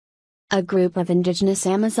A group of indigenous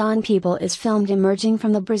Amazon people is filmed emerging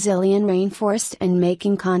from the Brazilian rainforest and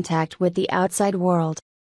making contact with the outside world.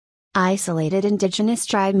 Isolated indigenous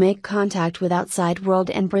tribe make contact with outside world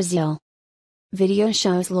in Brazil. Video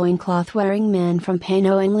shows loincloth-wearing men from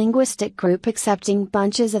Panoan linguistic group accepting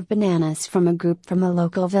bunches of bananas from a group from a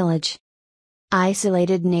local village.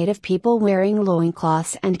 Isolated native people wearing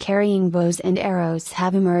loincloths and carrying bows and arrows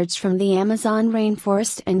have emerged from the Amazon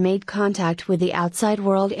rainforest and made contact with the outside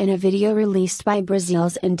world in a video released by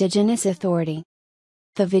Brazil's Indigenous Authority.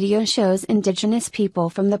 The video shows indigenous people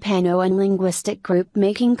from the Panoan linguistic group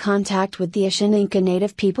making contact with the Ashaninka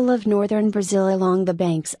native people of northern Brazil along the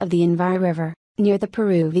banks of the Envira River, near the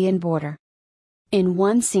Peruvian border. In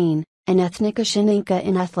one scene, an ethnic Ashaninka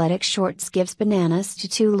in athletic shorts gives bananas to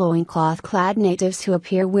two loincloth-clad natives who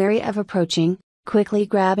appear wary of approaching, quickly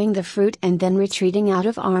grabbing the fruit and then retreating out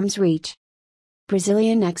of arm's reach.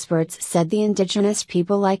 Brazilian experts said the indigenous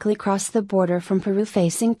people likely crossed the border from Peru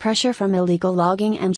facing pressure from illegal logging and